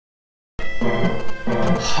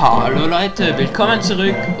Hallo Leute, willkommen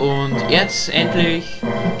zurück und jetzt endlich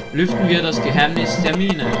lüften wir das Geheimnis der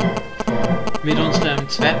Mine mit unserem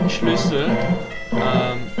zweiten Schlüssel,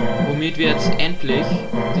 womit wir jetzt endlich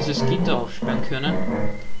dieses Gitter aufsperren können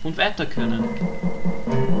und weiter können.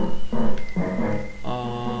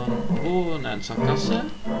 Oh nein, Sackgasse.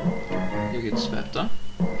 Hier geht's weiter.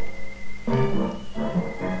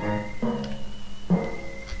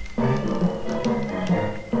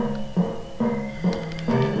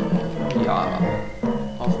 Ja,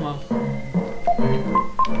 aufmachen.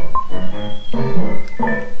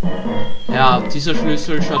 Ja, dieser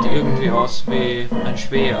Schlüssel schaut irgendwie aus wie ein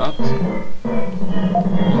Schwert.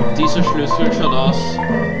 Und dieser Schlüssel schaut aus,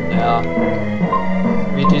 ja,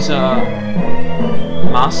 wie dieser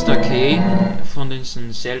Master Key von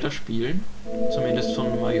diesen Zelda-Spielen. Zumindest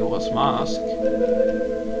von Majora's Mask.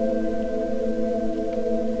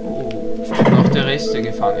 Oh, und auch der Rest der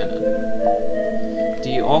Gefangenen,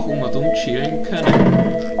 die auch um und um chillen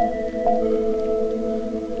können.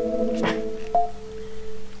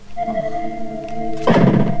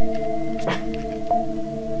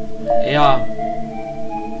 Ja.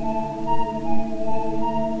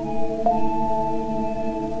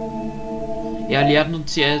 Er lehrt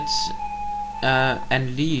uns jetzt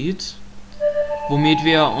ein Lied, womit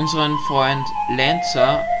wir unseren Freund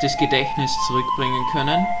Lancer das Gedächtnis zurückbringen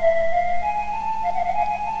können.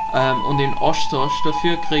 Und in Austausch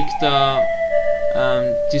dafür kriegt er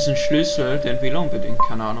diesen Schlüssel, den will er unbedingt,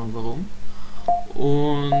 keine Ahnung warum.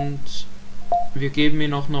 Und wir geben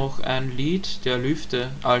ihm auch noch ein Lied der Lüfte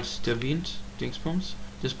als der Wind, Dingsbums.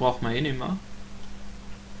 Das braucht man eh nicht mehr.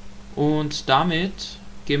 Und damit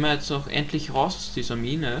gehen wir jetzt auch endlich raus aus dieser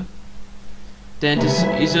Mine. Denn das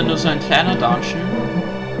ist ja nur so ein kleiner Dungeon.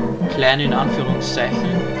 Klein in Anführungszeichen.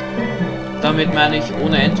 Damit meine ich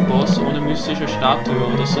ohne Endboss, ohne mystische Statue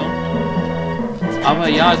oder so. Aber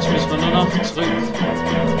ja, jetzt müssen wir nur noch zurück.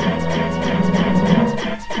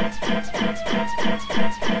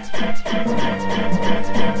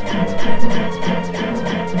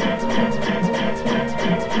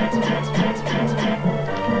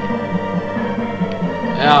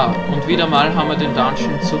 Ja, und wieder mal haben wir den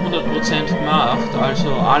Dungeon zu 100% gemacht,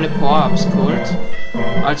 also alle Power-Ups geholt.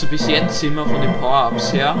 Also bis jetzt sind wir von den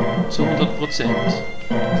Power-Ups her zu 100%.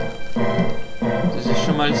 Das ist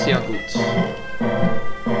schon mal sehr gut.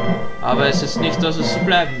 Aber es ist nicht, dass es so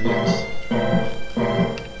bleiben wird.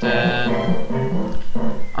 Denn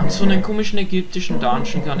an so einen komischen ägyptischen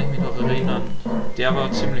Dungeon kann ich mich noch erinnern. Der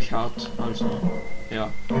war ziemlich hart, also ja.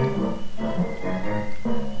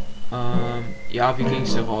 Ja, wie ging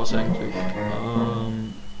es hier raus eigentlich?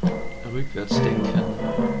 Rückwärts denken.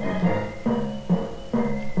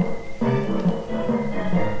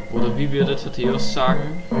 Oder wie würde Thaddeus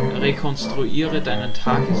sagen? Rekonstruiere deinen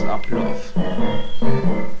Tagesablauf.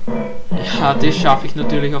 Ja, das schaffe ich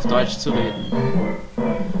natürlich auf Deutsch zu reden.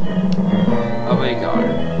 Aber egal.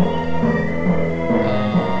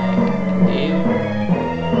 Nee.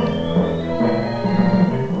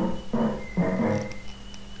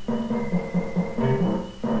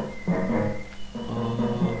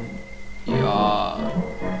 Ja.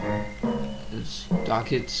 Da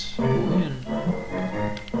geht's wohin?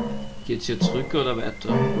 Geht's hier zurück oder weiter?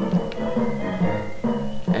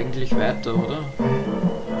 Eigentlich weiter, oder?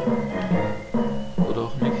 Oder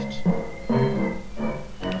auch nicht.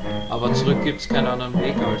 Aber zurück gibt's keinen anderen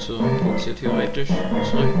Weg, also geht's hier theoretisch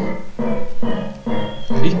zurück.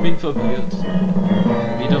 Ich bin verwirrt.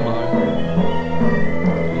 Wieder mal.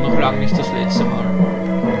 Und noch lang nicht das letzte Mal.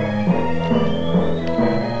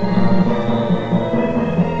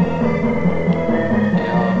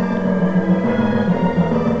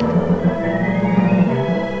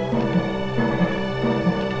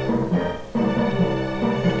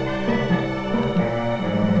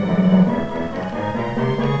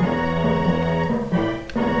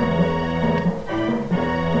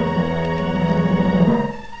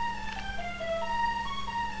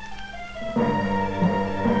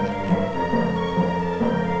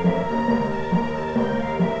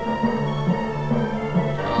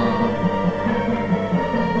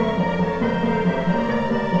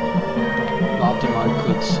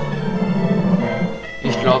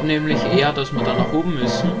 Ich glaube nämlich eher, dass wir da nach oben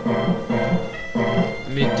müssen.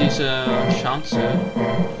 Mit dieser Schanze.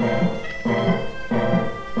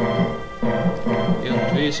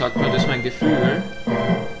 Irgendwie sagt mir das mein Gefühl.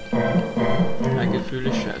 Mein Gefühl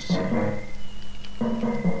ist scheiße.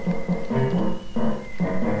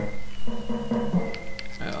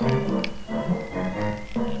 Ja.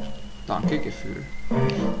 Danke, Gefühl.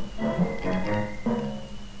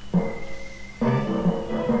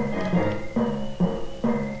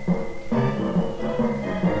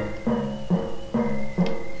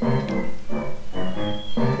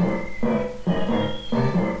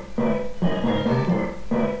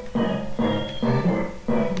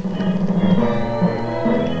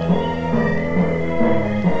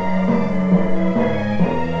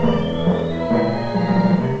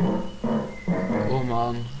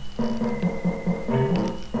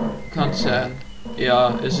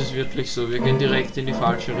 Ja, es ist wirklich so. Wir gehen direkt in die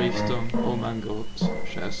falsche Richtung. Oh mein Gott.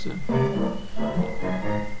 Scheiße.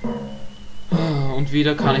 Und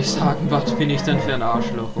wieder kann ich sagen, was bin ich denn für ein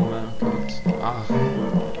Arschloch? Oh mein Gott. Ach.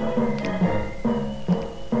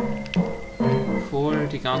 Voll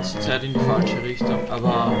die ganze Zeit in die falsche Richtung.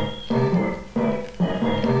 Aber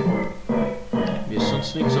mir ist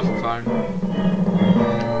sonst nichts aufgefallen.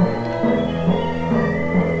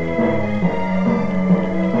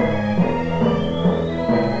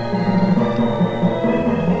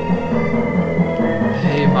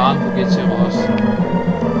 Mann, wo geht's hier raus?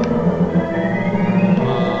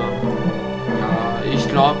 Ja, ich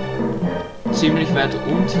glaube ziemlich weit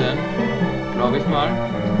unten, glaube ich mal.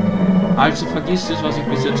 Also vergiss das, was ich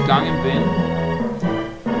bis jetzt gegangen bin.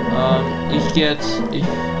 Ich gehe jetzt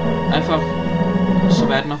einfach so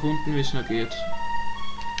weit nach unten, wie es nur geht.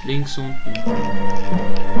 Links unten.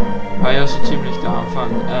 War ja so ziemlich der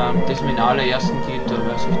Anfang. Das mit dem allerersten Kind, da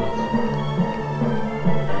weiß ich noch.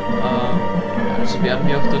 Also werden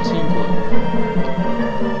wir auch dorthin gehen.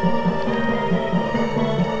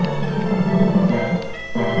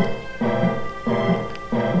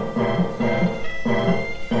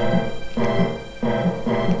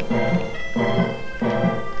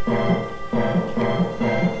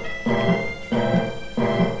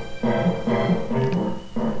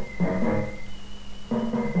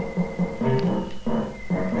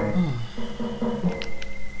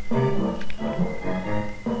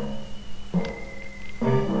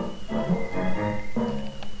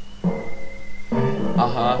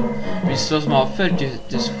 Aha, wisst ihr, was mir auffällt?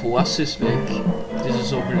 Das Force ist weg.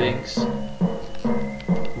 Dieses oben links.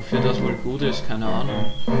 Wofür das wohl gut ist, keine Ahnung.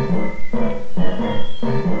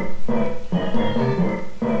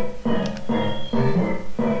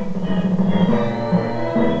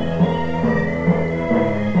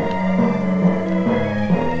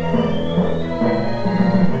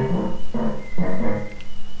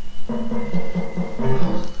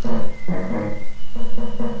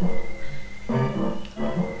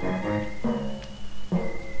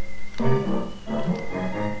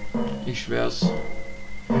 Ich schwör's.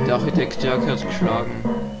 Der Architekt Jörg hat's geschlagen.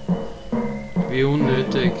 Wie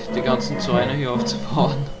unnötig, die ganzen Zäune hier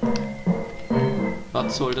aufzubauen.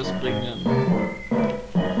 Was soll das bringen?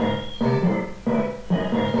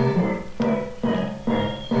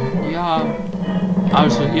 Ja,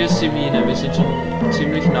 also hier ist die Mine, wir sind schon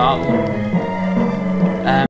ziemlich nah unten.